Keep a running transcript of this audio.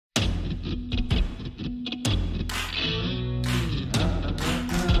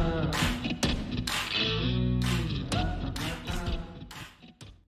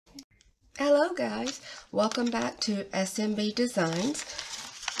Hello guys, welcome back to SMB Designs.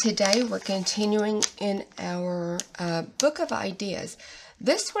 Today we're continuing in our book of ideas.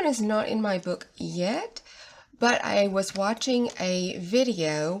 This one is not in my book yet, but I was watching a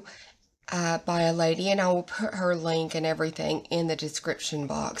video by a lady, and I will put her link and everything in the description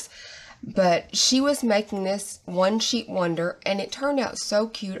box. But she was making this one sheet wonder, and it turned out so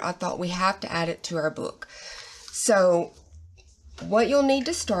cute. I thought we have to add it to our book. So what you'll need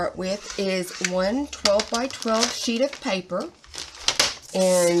to start with is one 12 by 12 sheet of paper,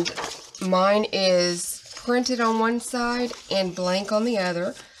 and mine is printed on one side and blank on the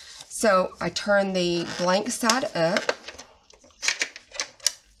other. So I turn the blank side up.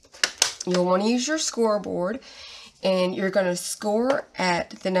 You'll want to use your scoreboard, and you're going to score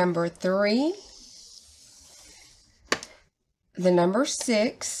at the number 3, the number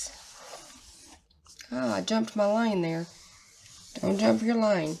 6. Oh, I jumped my line there. Don't jump your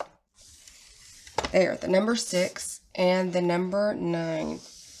line. There, the number 6 and the number 9.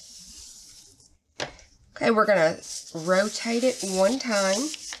 Okay, we're going to rotate it one time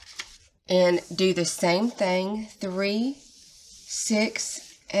and do the same thing, 3,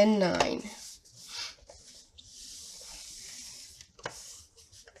 6, and 9.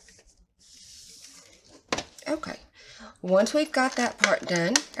 Okay, once we've got that part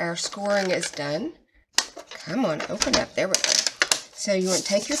done, our scoring is done. Come on, open up. There we go. So you want to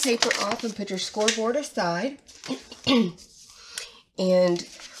take your paper off and put your scoreboard aside. And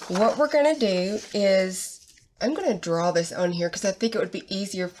what we're going to do is, I'm going to draw this on here because I think it would be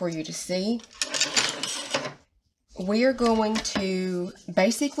easier for you to see. We are going to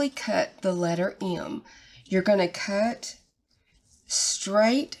basically cut the letter M. You're going to cut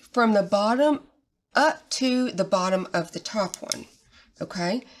straight from the bottom up to the bottom of the top one.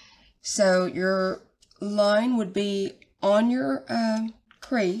 Okay? So your line would be on your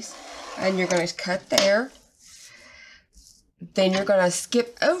crease, and you're going to cut there. Then you're going to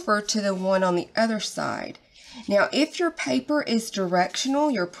skip over to the one on the other side. Now, if your paper is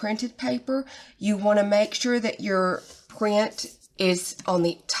directional, your printed paper, you want to make sure that your print is on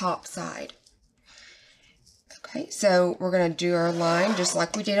the top side. Okay, so we're going to do our line just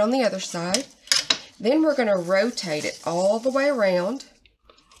like we did on the other side. Then we're going to rotate it all the way around.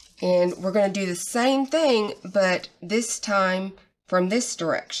 And we're going to do the same thing, but this time from this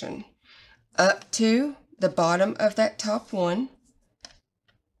direction. Up to the bottom of that top one.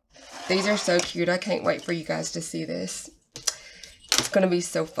 These are so cute. I can't wait for you guys to see this. It's going to be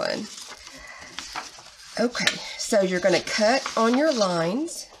so fun. Okay, so you're going to cut on your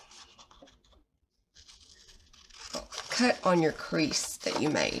lines. Cut on your crease that you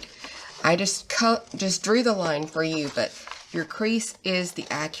made. I just drew the line for you, but your crease is the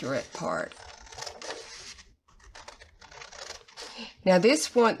accurate part. Now this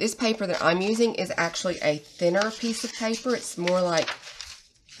paper that I'm using is actually a thinner piece of paper. It's more like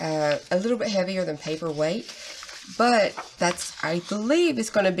a little bit heavier than paper weight. But that's, I believe, is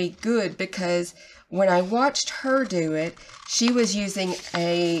going to be good because when I watched her do it, she was using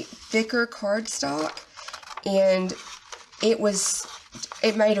a thicker cardstock, and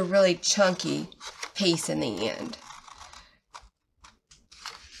it made a really chunky piece in the end.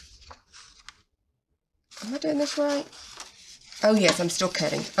 Am I doing this right? Oh yes, I'm still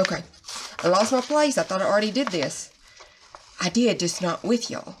cutting. Okay. I lost my place. I thought I already did this. I did, just not with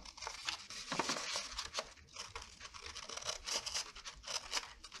y'all.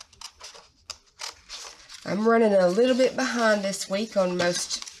 I'm running a little bit behind this week on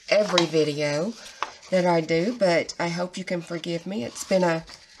most every video that I do, but I hope you can forgive me. It's been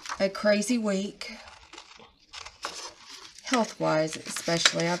a crazy week. Health-wise,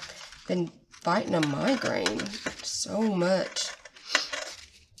 especially. I've been fighting a migraine so much.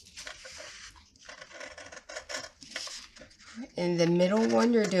 In the middle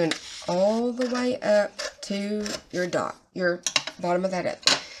one, you're doing all the way up to your dot, your bottom of that up.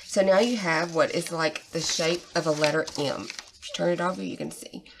 So now you have what is like the shape of a letter M. If you turn it over, you can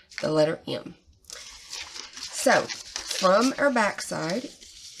see the letter M. So from our back side,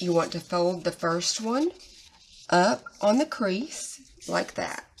 you want to fold the first one up on the crease like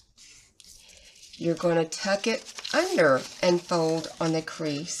that. You're going to tuck it under and fold on the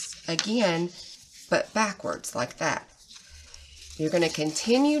crease again, but backwards like that. You're going to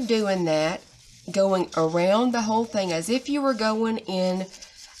continue doing that, going around the whole thing as if you were going in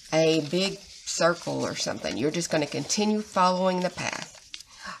a big circle or something. You're just going to continue following the path.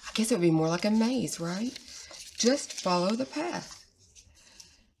 I guess it would be more like a maze, right? Just follow the path.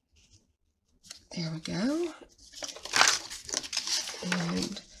 There we go.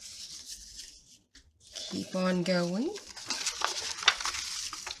 And keep on going.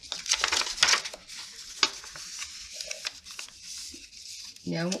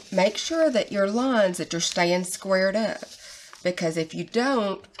 Now, make sure that your lines, that you're staying squared up, because if you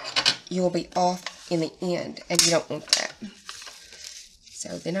don't, you'll be off in the end, and you don't want that.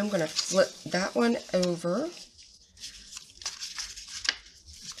 So then I'm going to flip that one over.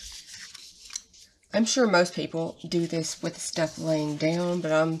 I'm sure most people do this with stuff laying down,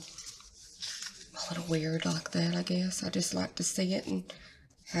 but I'm a little weird like that, I guess. I just like to see it and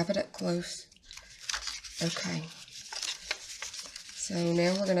have it up close. Okay. So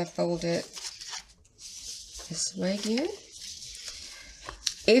now we're going to fold it this way again.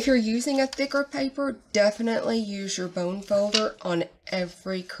 If you're using a thicker paper, definitely use your bone folder on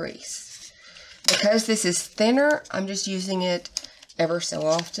every crease. Because this is thinner, I'm just using it ever so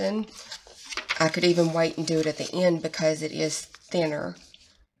often. I could even wait and do it at the end because it is thinner.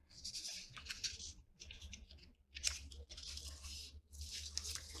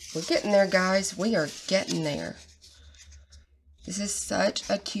 We're getting there, guys. We are getting there. This is such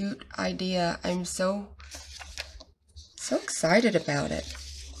a cute idea. I'm so excited about it.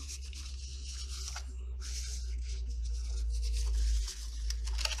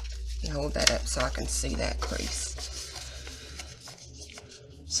 Hold that up so I can see that crease.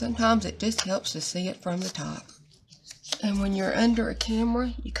 Sometimes it just helps to see it from the top. And when you're under a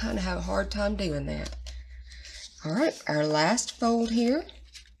camera, you kind of have a hard time doing that. Alright, our last fold here.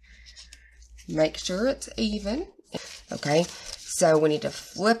 Make sure it's even. Okay, so we need to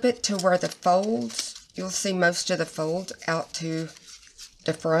flip it to where the folds, you'll see most of the folds out to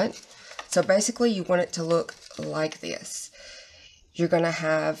the front. So basically you want it to look like this. You're going to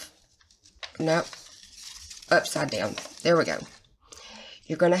have, nope, upside down. There we go.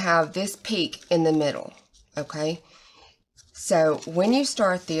 You're going to have this peak in the middle, okay? So when you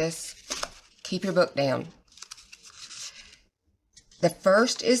start this, keep your book down. The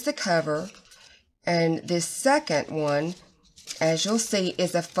first is the cover, and this second one, as you'll see,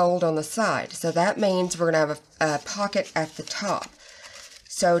 is a fold on the side. So that means we're going to have a pocket at the top.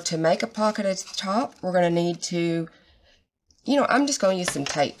 So to make a pocket at the top, we're going to need to, I'm just going to use some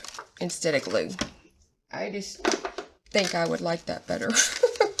tape instead of glue. I just think I would like that better.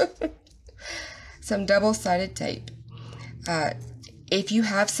 Some double-sided tape. If you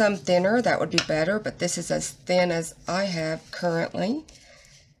have some thinner, that would be better, but this is as thin as I have currently.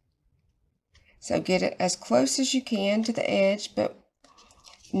 So get it as close as you can to the edge, but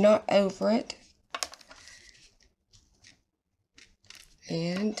not over it.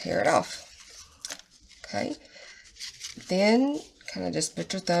 And tear it off. Okay. Then kind of just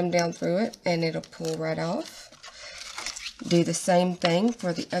put your thumb down through it and it'll pull right off. Do the same thing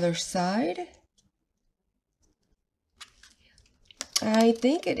for the other side. I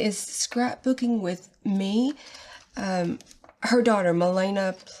think it is Scrapbooking with Me. Her daughter,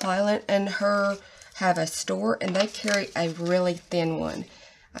 Melena Plylant, and her have a store, and they carry a really thin one.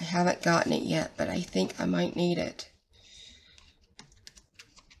 I haven't gotten it yet, but I think I might need it.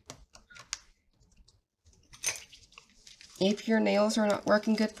 If your nails are not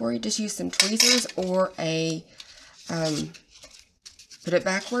working good for you, just use some tweezers or a, put it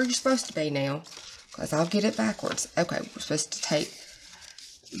back where you're supposed to be now, because I'll get it backwards. Okay, we're supposed to tape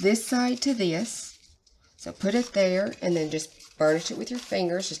this side to this. So put it there, and then just burnish it with your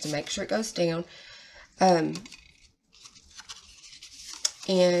fingers just to make sure it goes down. And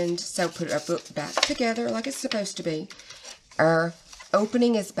so put our book back together like it's supposed to be. Our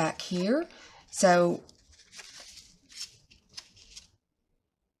opening is back here. So,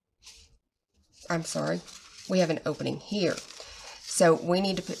 I'm sorry, we have an opening here. So we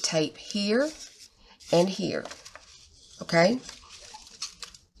need to put tape here and here. Okay?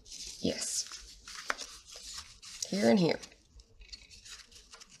 Yes. Here and here.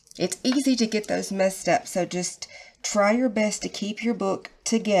 It's easy to get those messed up, so just try your best to keep your book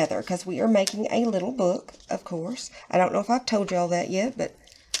together, because we are making a little book, of course. I don't know if I've told y'all that yet, but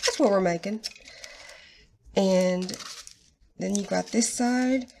that's what we're making. And then you got this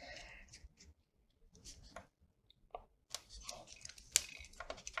side.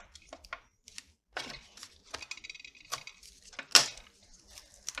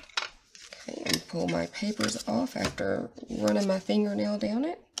 And pull my papers off after running my fingernail down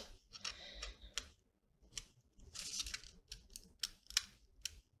it.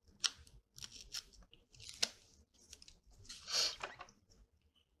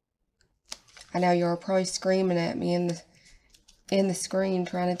 I know you're probably screaming at me in the screen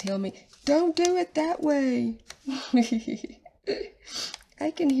trying to tell me, don't do it that way.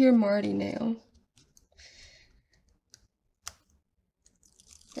 I can hear Marty now.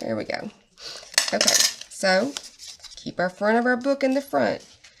 There we go. Okay, so keep our front of our book in the front.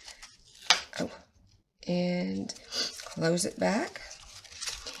 Oh, and close it back.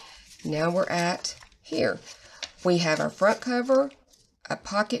 Now we're at here. We have our front cover, a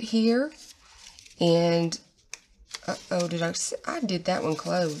pocket here, and uh-oh, I did that one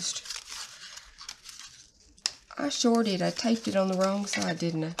closed. I sure did. I taped it on the wrong side,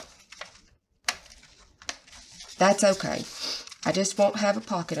 didn't I? That's okay. I just won't have a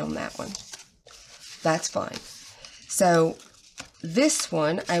pocket on that one. That's fine. So this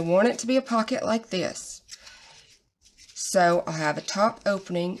one, I want it to be a pocket like this. So I'll have a top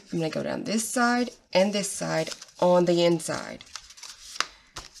opening. I'm going to go down this side and this side on the inside.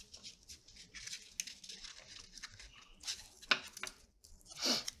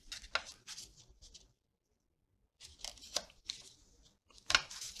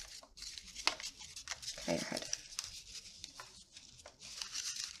 Okay, I had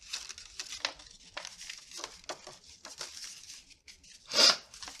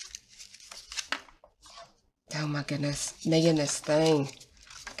oh my goodness, making this thing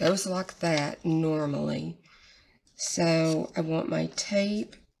goes like that normally. So I want my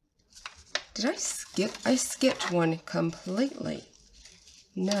tape. Did I skip? I skipped one completely.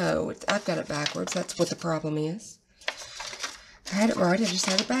 No, I've got it backwards. That's what the problem is. I had it right, I just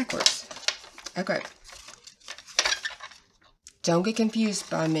had it backwards. Okay. Don't get confused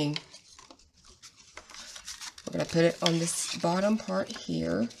by me. We're going to put it on this bottom part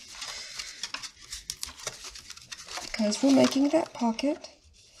here, because we're making that pocket.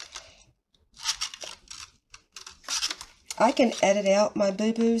 I can edit out my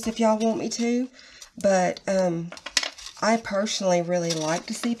boo-boos if y'all want me to, but I personally really like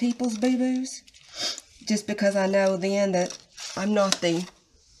to see people's boo-boos, just because I know then that I'm not the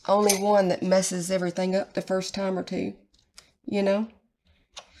only one that messes everything up the first time or two, you know?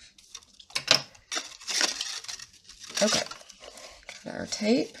 Okay, got our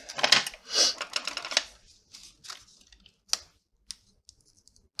tape.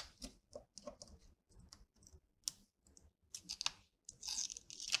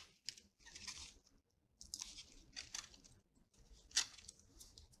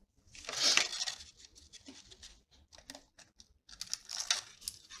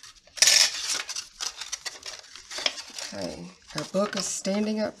 Okay, our book is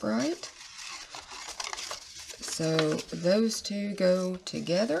standing upright, so those two go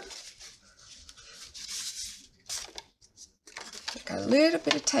together. Got a little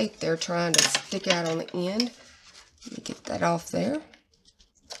bit of tape there trying to stick out on the end. Let me get that off there.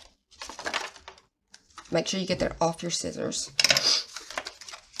 Make sure you get that off your scissors.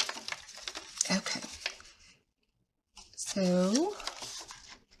 Okay, so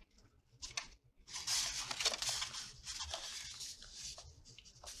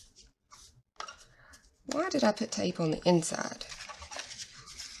why did I put tape on the inside?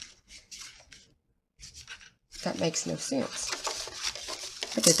 That makes no sense.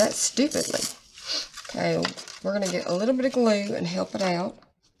 I did that stupidly. Okay, we're going to get a little bit of glue and help it out.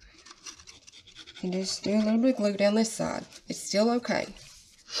 And just do a little bit of glue down this side. It's still okay.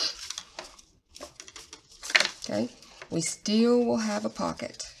 Okay, we still will have a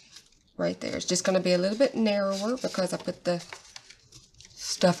pocket right there. It's just going to be a little bit narrower because I put the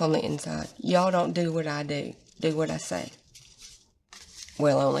stuff on the inside. Y'all don't do what I do. Do what I say.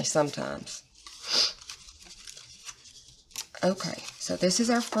 Well, only sometimes. Okay, so this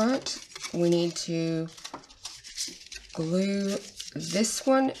is our front. We need to glue this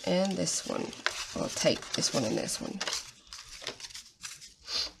one and this one. I'll tape this one and this one.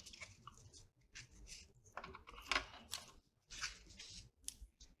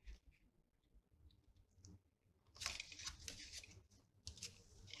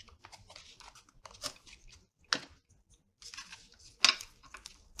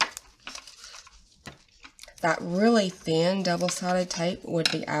 That really thin double-sided tape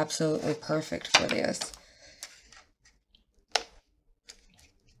would be absolutely perfect for this.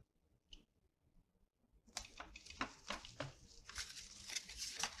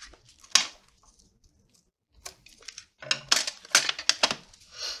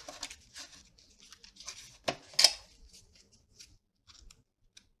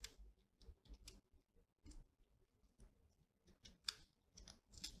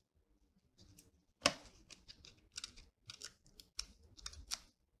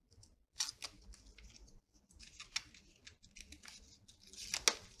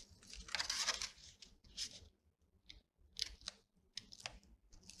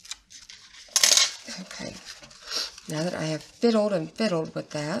 Okay, now that I have fiddled and fiddled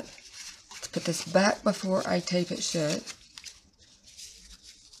with that, let's put this back before I tape it shut.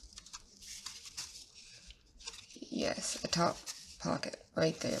 Yes, a top pocket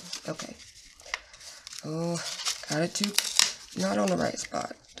right there. Okay. Oh, got it too Not on the right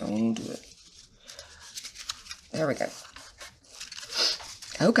spot. Don't do it. There we go.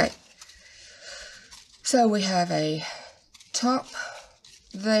 Okay. So we have a top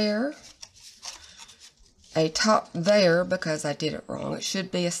there. A top there because I did it wrong. It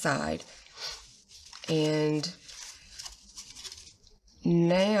should be a side. And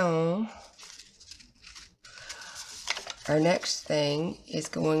now our next thing is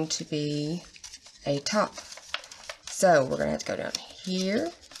going to be a top. So we're going to have to go down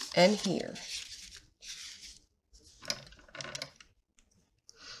here and here.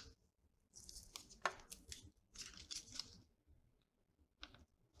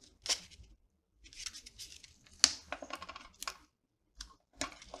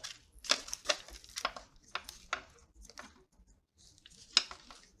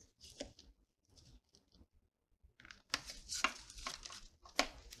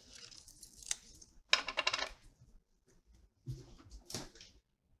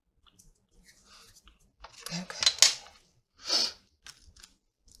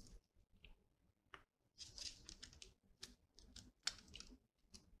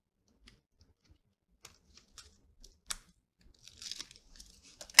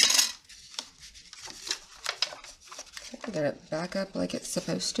 Get it back up like it's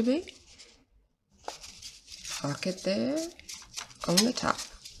supposed to be. Pocket there on the top.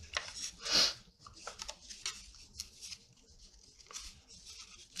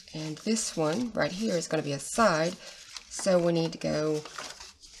 And this one right here is going to be a side, so we need to go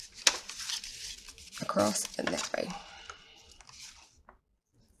across and that way.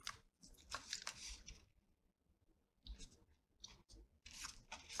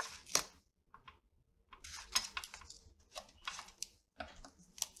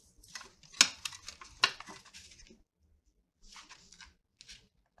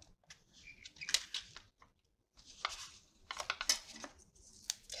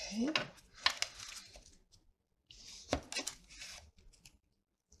 Okay.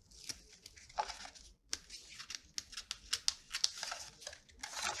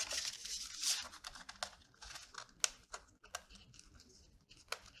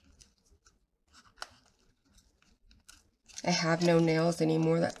 I have no nails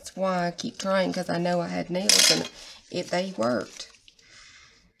anymore. That's why I keep trying, because I know I had nails and they worked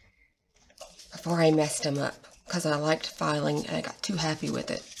before I messed them up, because I liked filing and I got too happy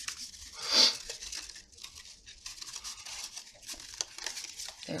with it.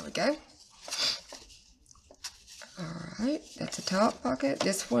 There we go. Alright, that's a top pocket.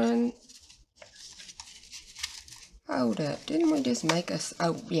 This one, hold up, didn't we just make us,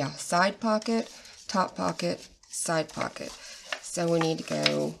 oh yeah, side pocket, top pocket, side pocket. So we need to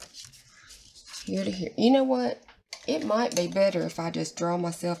go here to here. You know what? It might be better if I just draw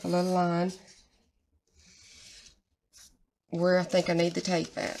myself a little line where I think I need the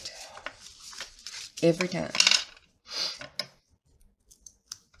tape at every time.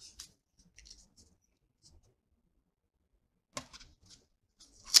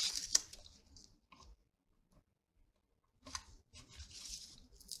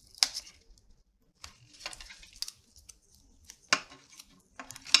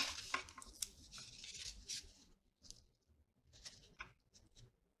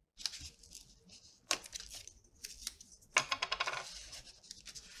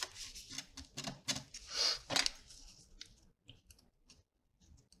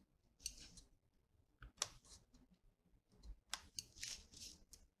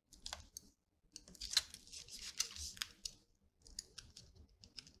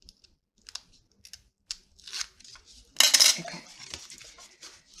 Okay.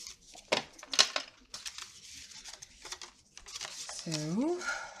 So,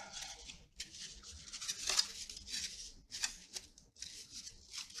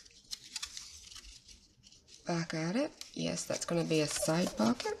 back at it. Yes, that's going to be a side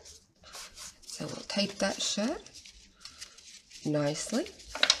pocket. So we'll tape that shut nicely.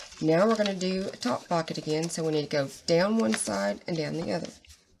 Now we're going to do a top pocket again, so we need to go down one side and down the other.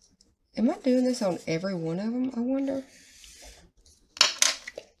 Am I doing this on every one of them, I wonder?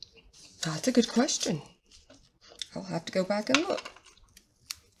 That's a good question. I'll have to go back and look.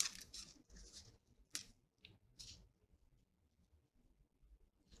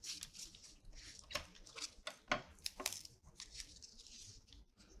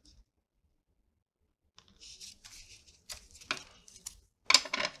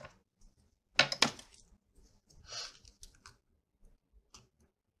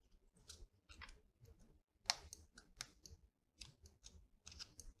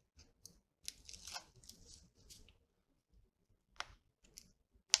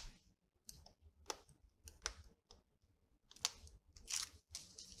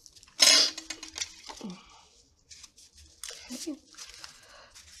 Okay.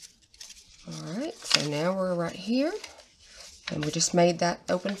 Alright, so now we're right here. And we just made that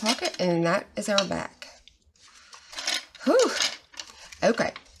open pocket, and that is our back. Whew.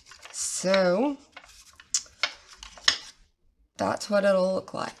 Okay, so that's what it'll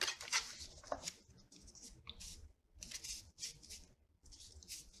look like.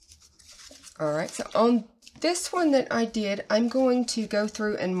 Alright, so on this one that I did, I'm going to go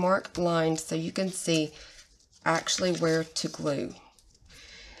through and mark lines so you can see actually where to glue.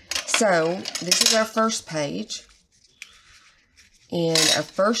 So this is our first page. And our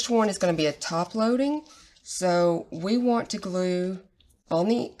first one is going to be a top loading. So we want to glue on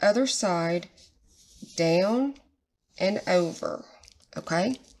the other side down and over.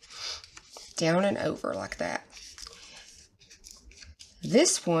 Okay? Down and over like that.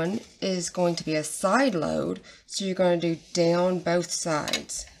 This one is going to be a side load. So you're going to do down both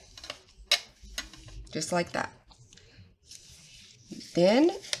sides. Just like that.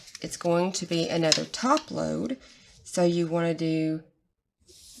 Then it's going to be another top load. So you want to do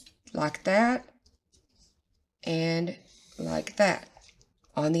like that and like that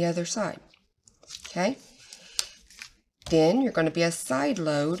on the other side. Okay? Then you're going to be a side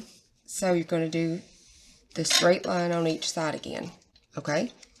load. So you're going to do the straight line on each side again.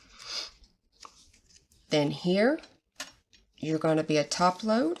 Okay? Then here, you're going to be a top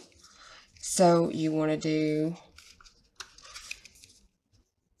load. So you want to do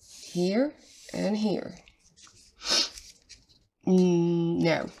here and here.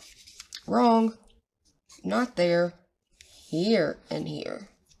 No, wrong, not there, here and here.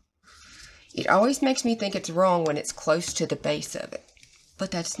 It always makes me think it's wrong when it's close to the base of it, but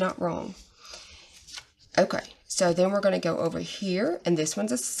that's not wrong. Okay, so then we're going to go over here, and this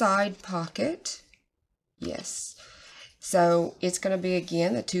one's a side pocket. Yes, so it's going to be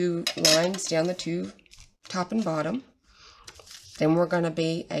again the two lines down the two top and bottom. Then we're going to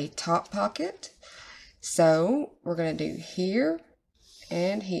be a top pocket. So we're going to do here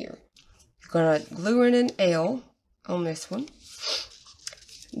and here. You're going to glue in an L on this one.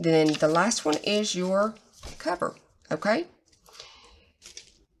 Then the last one is your cover, okay?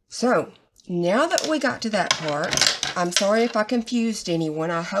 So now that we got to that part, I'm sorry if I confused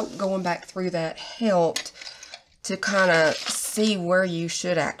anyone. I hope going back through that helped to kind of see where you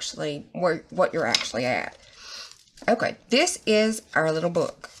should actually, what you're actually at. Okay, this is our little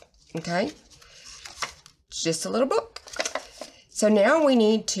book, okay? It's just a little book. So now we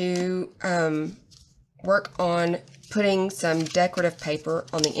need to work on putting some decorative paper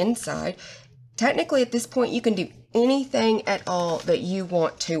on the inside. Technically, at this point, you can do anything at all that you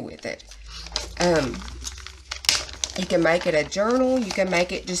want to with it. You can make it a journal. You can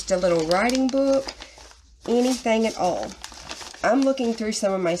make it just a little writing book. Anything at all. I'm looking through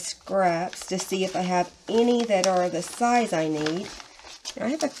some of my scraps to see if I have any that are the size I need. I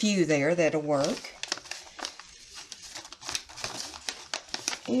have a few there that'll work.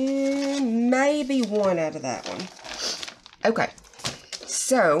 And maybe one out of that one. Okay,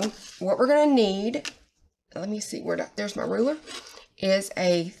 so what we're going to need, let me see, there's my ruler, is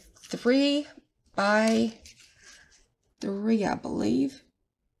a 3 by 3, I believe.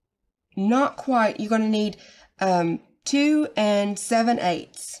 Not quite. You're going to need 2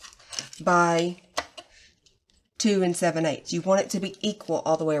 7/8 by 2 7/8. You want it to be equal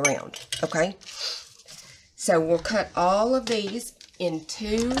all the way around, okay? So we'll cut all of these in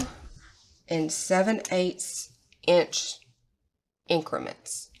 2 7/8 inch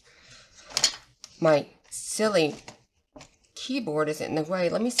increments. My silly keyboard is in the way.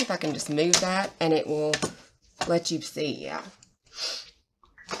 Let me see if I can just move that and it will let you see. Yeah.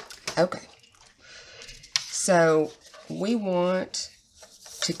 Okay. So we want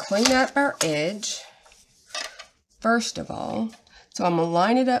to clean up our edge first of all. So I'm going to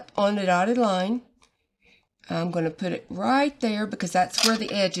line it up on the dotted line. I'm going to put it right there because that's where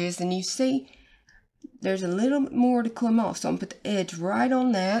the edge is. And you see, there's a little bit more to come off. So I'm going to put the edge right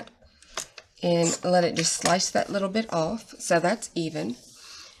on that and let it just slice that little bit off. So that's even.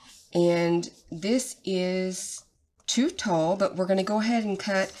 And this is too tall, but we're going to go ahead and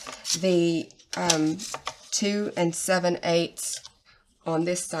cut the 2 7/8 on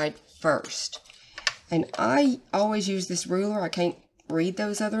this side first. And I always use this ruler. I can't read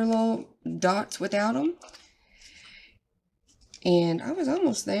those other little dots without them. And I was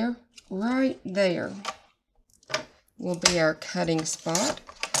almost there. Right there will be our cutting spot.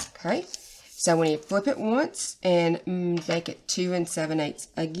 Okay. So when you flip it once and make it 2 7/8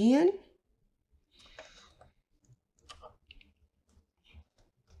 again.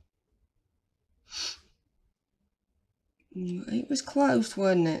 It was close,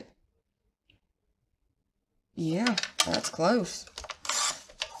 wasn't it? Yeah, that's close.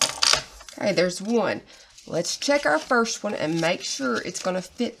 Okay, there's one. Let's check our first one and make sure it's going to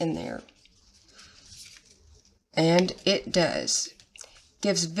fit in there. And it does.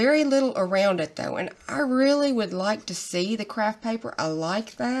 Gives very little around it though, and I really would like to see the craft paper. I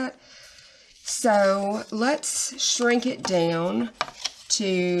like that. So let's shrink it down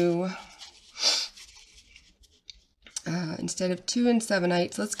to, instead of 2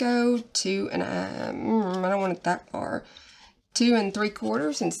 7/8, let's go 2 and, I don't want it that far, 2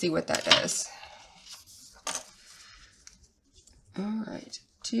 3/4 and see what that does. All right,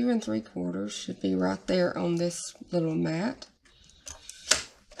 2 3/4 should be right there on this little mat.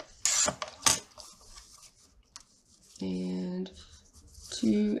 And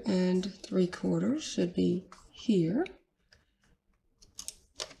 2 3/4 should be here.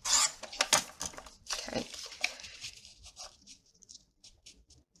 Okay.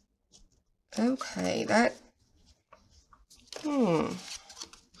 Okay, that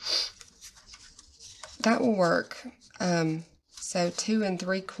will work. So 2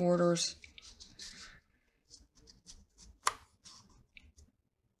 3/4.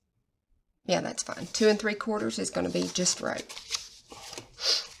 Yeah, that's fine. 2 3/4 is going to be just right.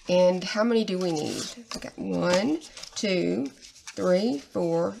 And how many do we need? We got 1, 2, 3,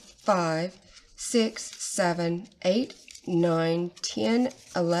 4, 5, 6, 7, 8, 9, 10,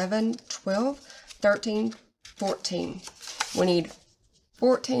 11, 12, 13, 14. We need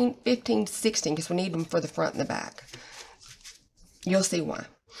 14, 15, 16 because we need them for the front and the back. You'll see why.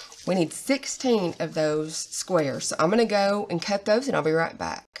 We need 16 of those squares. So I'm going to go and cut those and I'll be right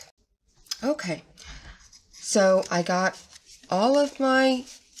back. Okay, so I got all of my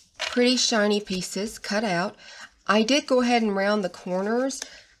pretty shiny pieces cut out. I did go ahead and round the corners.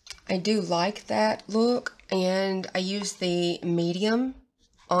 I do like that look, and I used the medium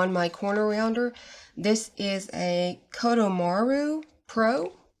on my corner rounder. This is a Kodomaru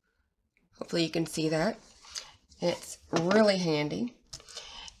Pro. Hopefully you can see that. It's really handy.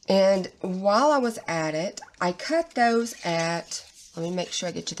 And while I was at it, I cut those at, let me make sure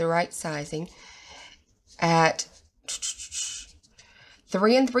I get you the right sizing, at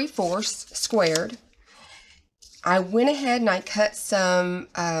 3 3/4 squared. I went ahead and I cut some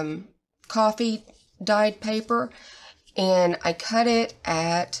coffee dyed paper, and I cut it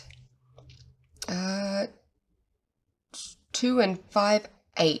at 2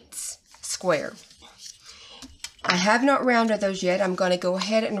 5/8 square. I have not rounded those yet. I'm going to go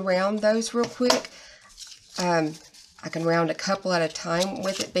ahead and round those real quick. I can round a couple at a time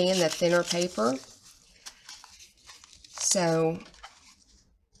with it being the thinner paper. So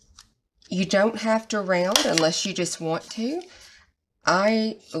you don't have to round unless you just want to.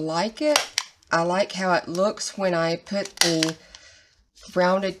 I like it. I like how it looks when I put the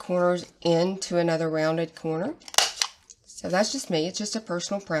rounded corners into another rounded corner. So that's just me. It's just a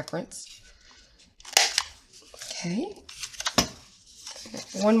personal preference. Okay.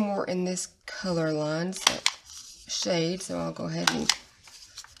 One more in this color line shade, so I'll go ahead and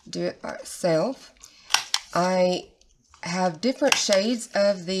do it by itself. I have different shades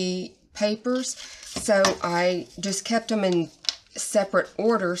of the papers, so I just kept them in separate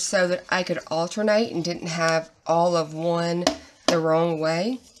order so that I could alternate and didn't have all of one the wrong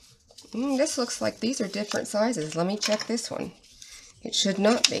way. This looks like these are different sizes. Let me check this one. It should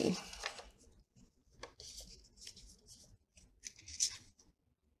not be.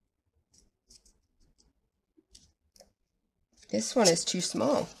 This one is too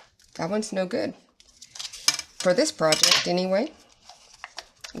small. That one's no good. For this project, anyway.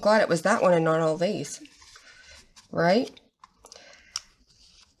 I'm glad it was that one and not all these. Right?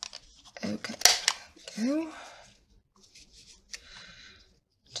 Okay. Go.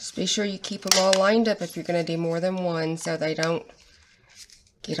 Just be sure you keep them all lined up if you're going to do more than one so they don't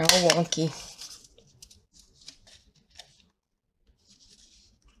get all wonky.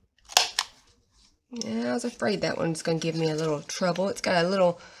 Yeah, I was afraid that one's going to give me a little trouble. It's got a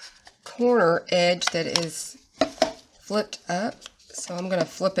little corner edge that is flipped up. So I'm going to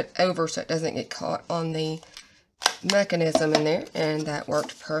flip it over so it doesn't get caught on the mechanism in there. And that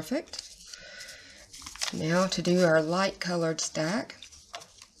worked perfect. Now to do our light colored stack.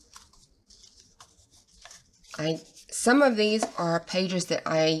 Some of these are pages that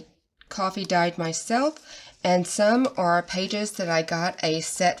I coffee dyed myself. And some are pages that I got a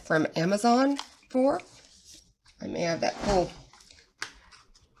set from Amazon for. I may have that full.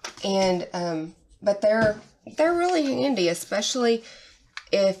 And but they're really handy, especially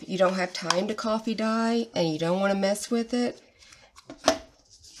if you don't have time to coffee dye and you don't want to mess with it.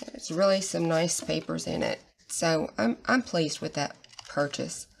 There's really some nice papers in it, so I'm pleased with that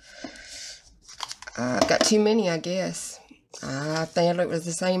purchase. I've got too many, I guess. I thought it was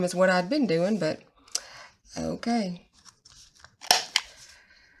the same as what I'd been doing, but okay.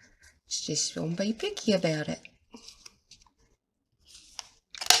 Just don't be picky about it.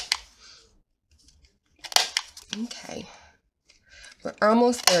 Okay. We're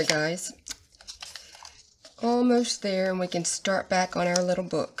almost there, guys. Almost there, and we can start back on our little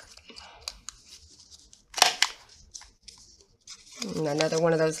book. And another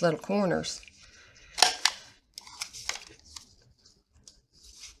one of those little corners.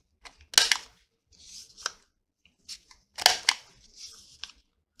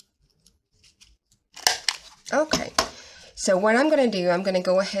 Okay, so what I'm going to do, I'm going to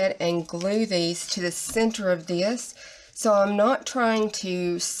go ahead and glue these to the center of this. So I'm not trying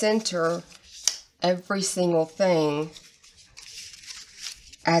to center every single thing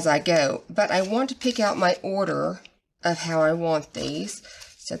as I go, but I want to pick out my order of how I want these.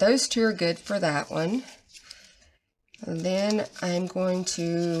 So those two are good for that one. And then I'm going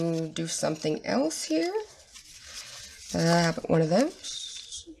to do something else here. How about one of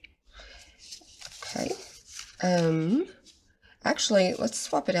those? Okay. Actually, let's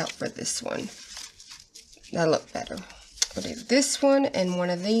swap it out for this one. That'll look better. We'll do this one and one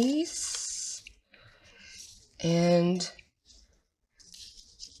of these. And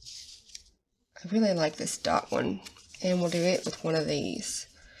I really like this dot one. And we'll do it with one of these.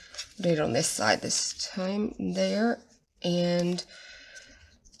 We'll do it on this side this time. There. And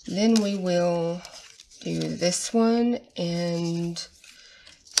then we will do this one. And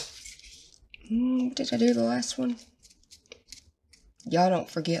did I do the last one? Y'all don't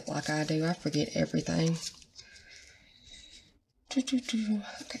forget like I do. I forget everything.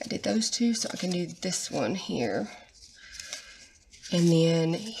 Okay, I did those two, so I can do this one here. And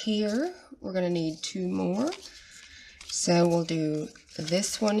then here, we're going to need two more. So we'll do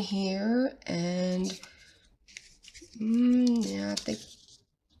this one here, and yeah, I think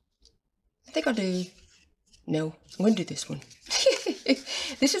I'll do, no, I'm going to do this one.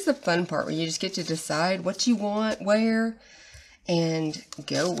 This is the fun part where you just get to decide what you want, where, and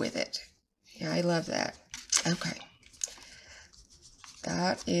go with it. Yeah, I love that. Okay.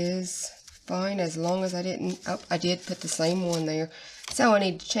 That is fine as long as I didn't, oh, I did put the same one there. So I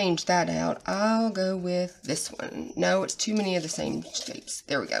need to change that out. I'll go with this one. No, it's too many of the same shapes.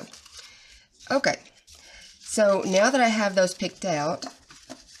 There we go. Okay. So now that I have those picked out,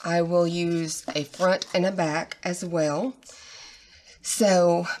 I will use a front and a back as well.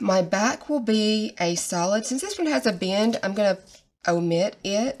 So my back will be a solid. Since this one has a bend, I'm going to omit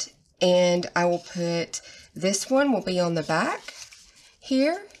it. And I will put, this one will be on the back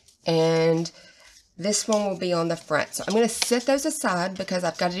here, and this one will be on the front. So I'm going to set those aside because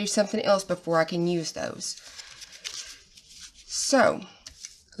I've got to do something else before I can use those. So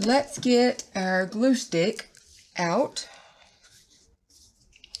let's get our glue stick out.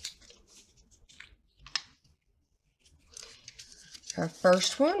 Our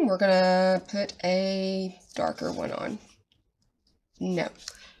first one, we're going to put a darker one on. No, I'm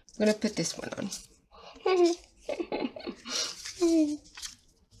going to put this one on.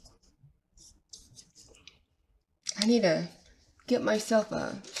 I need to get myself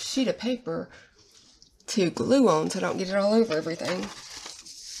a sheet of paper to glue on so I don't get it all over everything.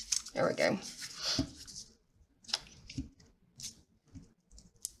 There we go.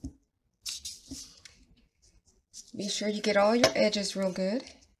 Be sure you get all your edges real good,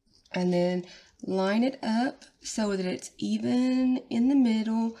 and then line it up so that it's even in the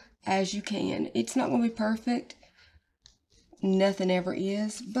middle as you can. It's not going to be perfect. Nothing ever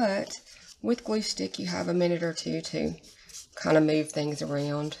is, but with glue stick you have a minute or two to kind of move things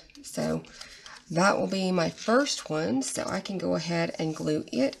around. So that will be my first one, so I can go ahead and glue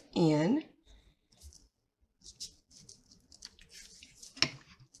it in.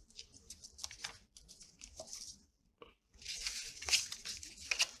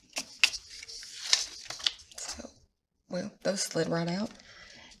 So, well, those slid right out.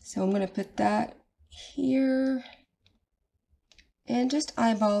 So I'm going to put that here. And just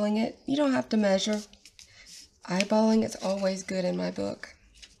eyeballing it. You don't have to measure. Eyeballing is always good in my book.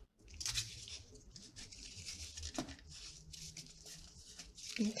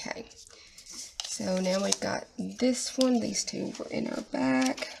 Okay. So now we've got this one. These two were in our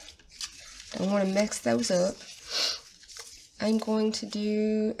back. Don't want to mix those up. I'm going to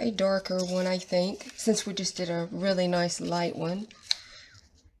do a darker one, I think, since we just did a really nice light one.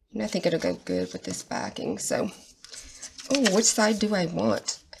 And I think it'll go good with this backing. So, oh, which side do I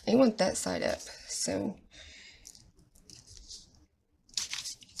want? I want that side up. So,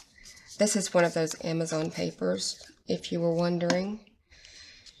 this is one of those Amazon papers, if you were wondering.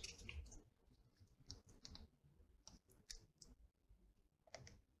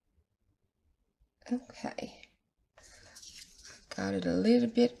 Okay. Got it a little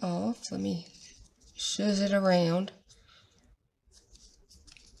bit off. Let me shuzz it around.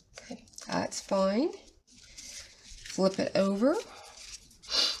 Okay, that's fine. Flip it over.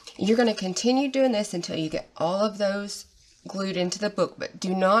 You're going to continue doing this until you get all of those glued into the book, but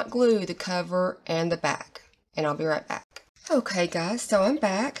do not glue the cover and the back. And I'll be right back. Okay guys, so I'm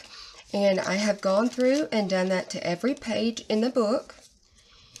back, and I have gone through and done that to every page in the book.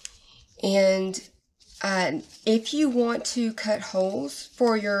 And if you want to cut holes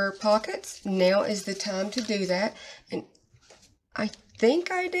for your pockets, now is the time to do that. And I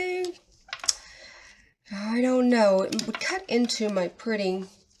think I do. I don't know. It would cut into my pretty...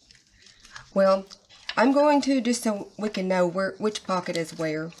 Well, I'm going to, just so we can know which pocket is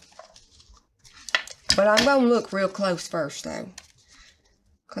where. But I'm going to look real close first, though.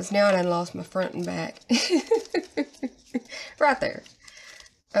 Because now I done lost my front and back. Right there.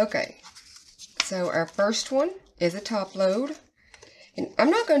 Okay. So our first one is a top load. And I'm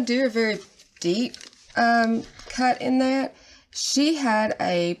not going to do a very deep cut in that. She had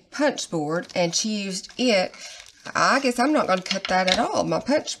a punch board and she used it. I guess I'm not going to cut that at all. My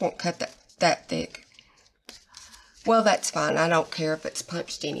punch won't cut that thick. Well, that's fine. I don't care if it's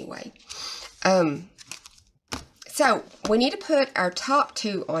punched anyway. So we need to put our top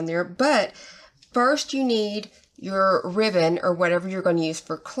two on there, but first you need your ribbon or whatever you're going to use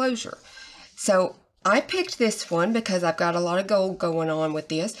for closure. So I picked this one because I've got a lot of gold going on with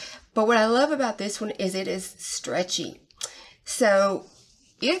this, but what I love about this one is it is stretchy. So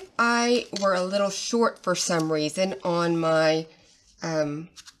if I were a little short for some reason on my, on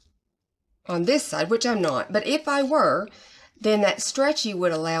this side, which I'm not, but if I were, then that stretchy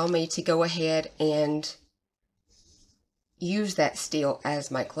would allow me to go ahead and use that steel as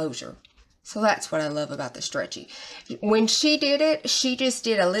my closure. So that's what I love about the stretchy. When she did it, she just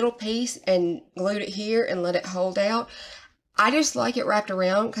did a little piece and glued it here and let it hold out. I just like it wrapped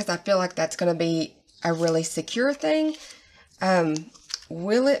around because I feel like that's going to be a really secure thing.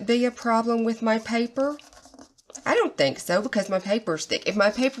 Will it be a problem with my paper? I don't think so, because my paper's thick. If my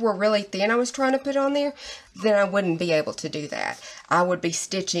paper were really thin I was trying to put on there, then I wouldn't be able to do that. I would be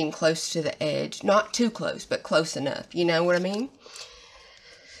stitching close to the edge. Not too close, but close enough. You know what I mean?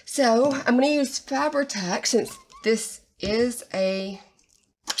 So, I'm going to use Fabri-Tac since this is a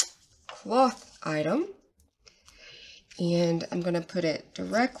cloth item. And I'm going to put it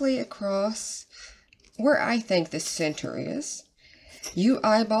directly across where I think the center is. You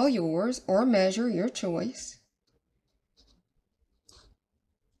eyeball yours or measure, your choice.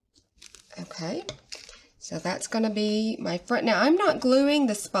 Okay, so that's going to be my front. Now, I'm not gluing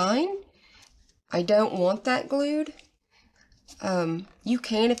the spine. I don't want that glued. You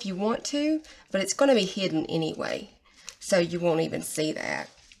can if you want to, but it's going to be hidden anyway, so you won't even see that.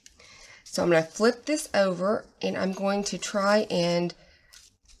 So I'm going to flip this over, and I'm going to try and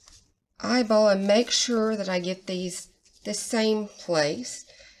eyeball and make sure that I get these the same place.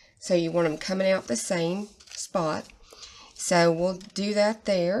 So you want them coming out the same spot. So we'll do that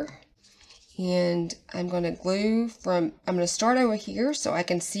there. And I'm going to glue I'm going to start over here so I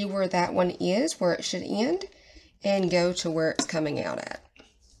can see where that one is, where it should end, and go to where it's coming out at.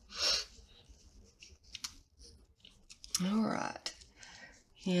 Alright.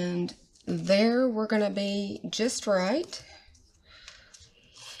 And there we're going to be just right.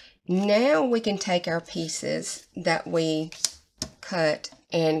 Now we can take our pieces that we cut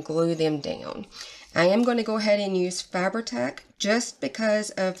and glue them down. I am going to go ahead and use Fabri-Tac just because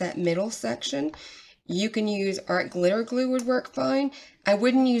of that middle section. You can use art glitter glue would work fine. I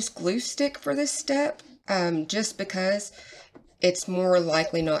wouldn't use glue stick for this step just because it's more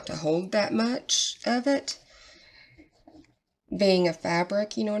likely not to hold that much of it. Being a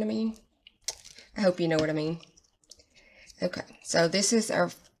fabric, you know what I mean? I hope you know what I mean. Okay, so this is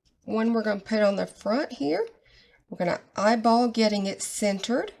our one we're going to put on the front here. We're going to eyeball getting it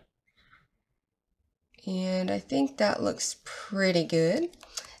centered. And I think that looks pretty good.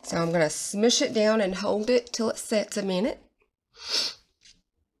 So I'm going to smush it down and hold it till it sets a minute.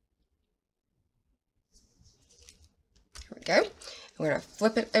 Here we go. We're going to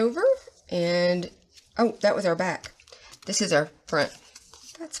flip it over and, oh, that was our back. This is our front.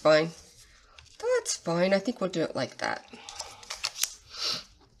 That's fine. That's fine. I think we'll do it like that.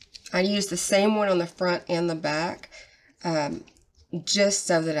 I used the same one on the front and the back, just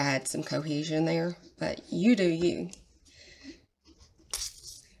so that I had some cohesion there. But you do you.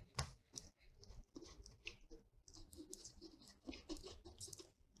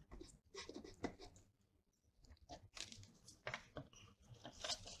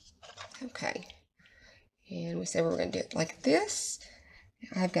 Okay. And we said we're going to do it like this.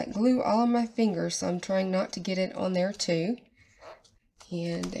 I've got glue all on my fingers, so I'm trying not to get it on there too.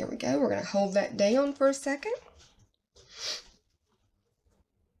 And there we go. We're going to hold that down for a second.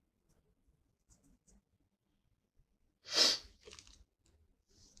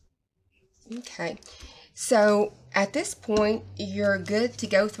 Okay, so at this point, you're good to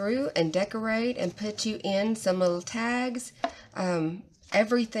go through and decorate and put you in some little tags.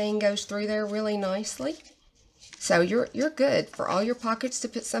 Everything goes through there really nicely. So you're good for all your pockets to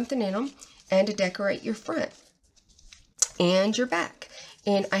put something in them and to decorate your front and your back.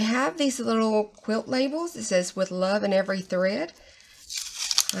 And I have these little quilt labels. It says "with love in every thread."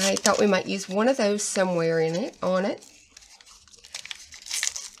 I thought we might use one of those somewhere on it.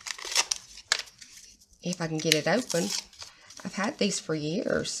 If I can get it open. I've had these for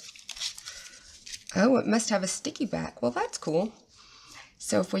years. Oh, it must have a sticky back. Well, that's cool.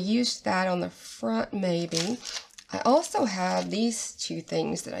 So if we use that on the front, maybe. I also have these two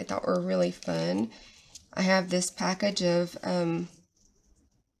things that I thought were really fun. I have this package of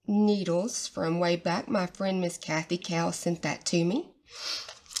needles from way back. My friend Miss Kathy Cal sent that to me.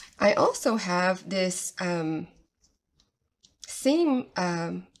 I also have this seam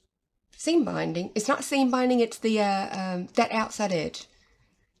binding. It's not seam binding, it's the that outside edge.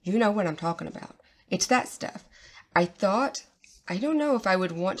 You know what I'm talking about. It's that stuff. I don't know if I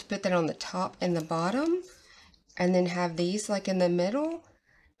would want to put that on the top and the bottom and then have these like in the middle.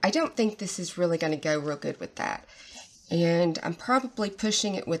 I don't think this is really going to go real good with that. And I'm probably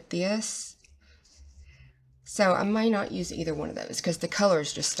pushing it with this. So I might not use either one of those because the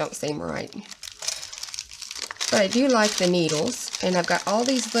colors just don't seem right. But I do like the needles. And I've got all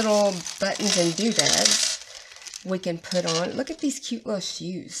these little buttons and doodads we can put on. Look at these cute little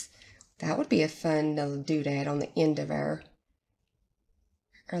shoes. That would be a fun little doodad on the end of our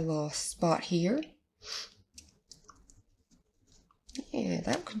little spot here. Yeah,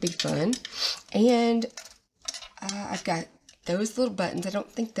 that could be fun. And I've got those little buttons. I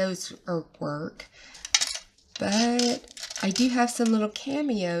don't think those work. But I do have some little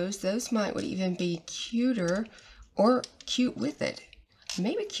cameos. Those might would even be cuter or cute with it.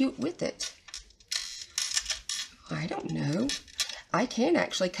 Maybe cute with it. I don't know. I can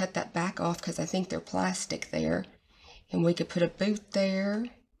actually cut that back off because I think they're plastic there. And we could put a boot there.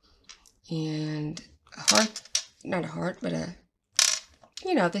 And a heart, not a heart, but a,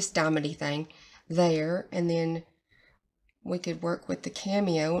 you know, this diamond-y thing there. And then we could work with the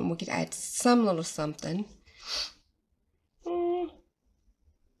cameo and we could add some little something.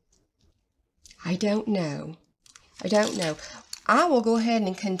 I don't know. I will go ahead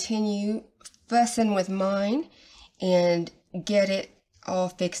and continue fussing with mine and get it all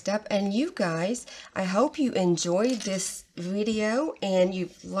fixed up. And you guys, I hope you enjoyed this video and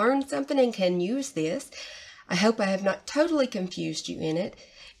you've learned something and can use this. I hope I have not totally confused you in it.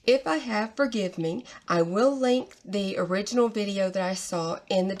 If I have, forgive me. I will link the original video that I saw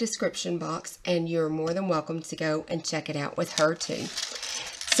in the description box, and you're more than welcome to go and check it out with her too.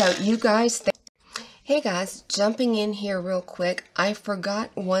 So you guys, hey guys, jumping in here real quick, I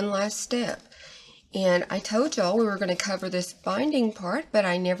forgot one last step. And I told y'all we were going to cover this binding part, but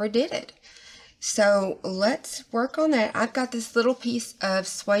I never did it. So let's work on that. I've got this little piece of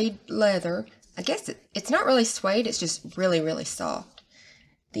suede leather. I guess it's not really suede, it's just really, really soft.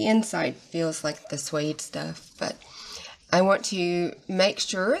 The inside feels like the suede stuff, but I want to make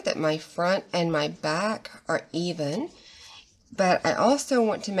sure that my front and my back are even, but I also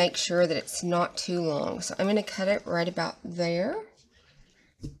want to make sure that it's not too long. So I'm going to cut it right about there.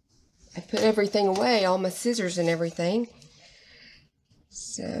 I put everything away, all my scissors and everything.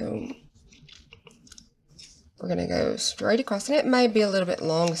 So we're going to go straight across, and it may be a little bit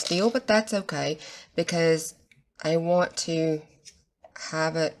long still, but that's okay because I want to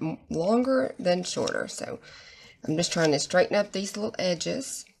have it longer than shorter. So I'm just trying to straighten up these little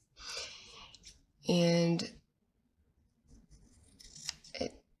edges, and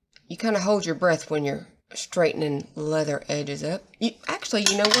you kind of hold your breath when you're straightening leather edges up. Actually,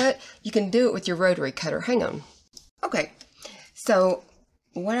 you know what? You can do it with your rotary cutter. Hang on. Okay, so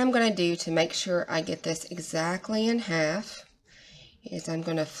what I'm going to do to make sure I get this exactly in half is I'm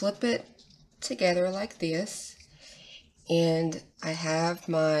going to flip it together like this. And I have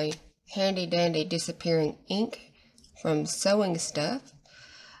my handy dandy disappearing ink from Sewing Stuff.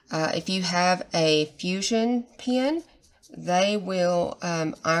 If you have a fusion pen, they will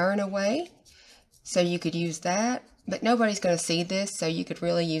iron away. So you could use that, but nobody's going to see this, so you could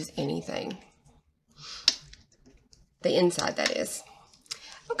really use anything. The inside, that is.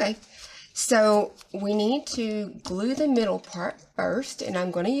 Okay, so we need to glue the middle part first, and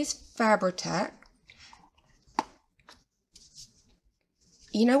I'm going to use Fabri-Tac.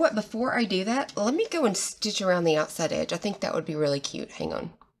 You know what? Before I do that, let me go and stitch around the outside edge. I think that would be really cute. Hang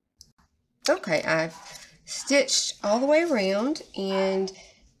on. Okay, I've stitched all the way around and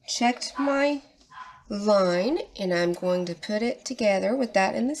checked my line, and I'm going to put it together with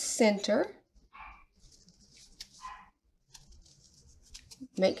that in the center,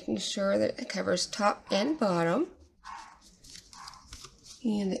 making sure that it covers top and bottom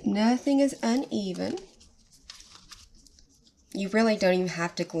and that nothing is uneven. You really don't even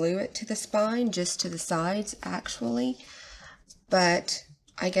have to glue it to the spine, just to the sides actually, but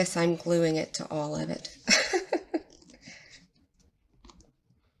I guess I'm gluing it to all of it.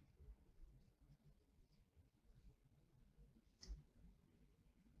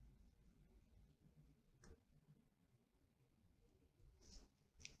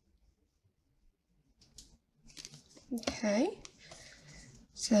 Okay,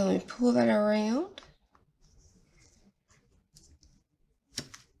 so let me pull that around,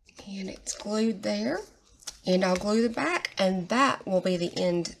 and it's glued there, and I'll glue the back, and that will be the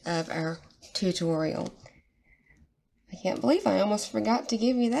end of our tutorial. I can't believe I almost forgot to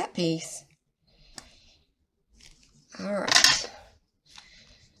give you that piece. Alright,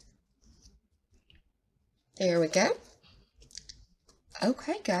 there we go.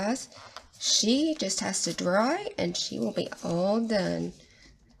 Okay guys, she just has to dry and she will be all done.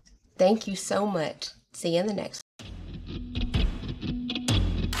 Thank you so much. See you in the next one.